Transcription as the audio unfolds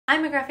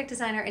I'm a graphic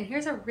designer, and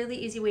here's a really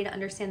easy way to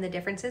understand the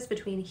differences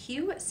between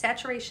hue,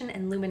 saturation,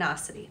 and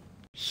luminosity.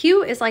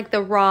 Hue is like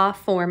the raw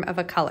form of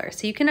a color,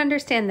 so you can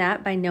understand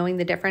that by knowing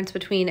the difference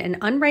between an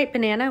unripe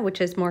banana,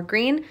 which is more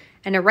green,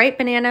 and a ripe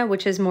banana,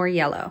 which is more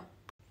yellow.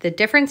 The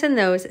difference in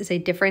those is a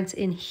difference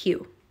in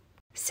hue.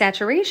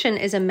 Saturation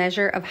is a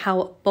measure of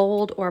how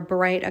bold or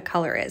bright a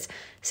color is.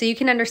 So you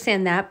can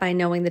understand that by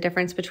knowing the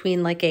difference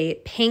between like a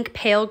pink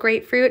pale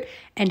grapefruit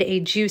and a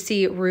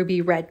juicy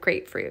ruby red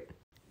grapefruit.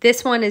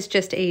 This one is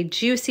just a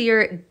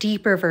juicier,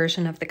 deeper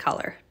version of the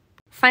color.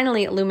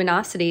 Finally,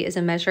 luminosity is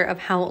a measure of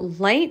how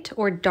light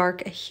or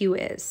dark a hue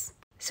is.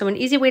 So an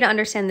easy way to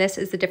understand this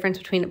is the difference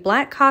between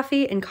black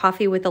coffee and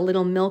coffee with a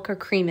little milk or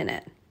cream in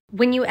it.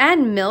 When you add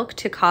milk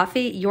to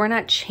coffee, you're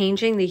not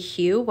changing the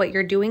hue. What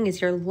you're doing is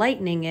you're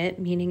lightening it,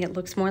 meaning it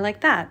looks more like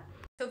that.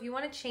 So if you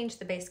want to change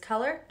the base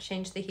color,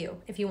 change the hue.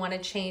 If you want to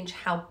change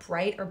how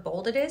bright or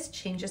bold it is,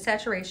 change the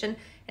saturation.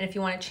 And if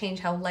you want to change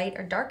how light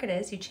or dark it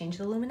is, you change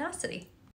the luminosity.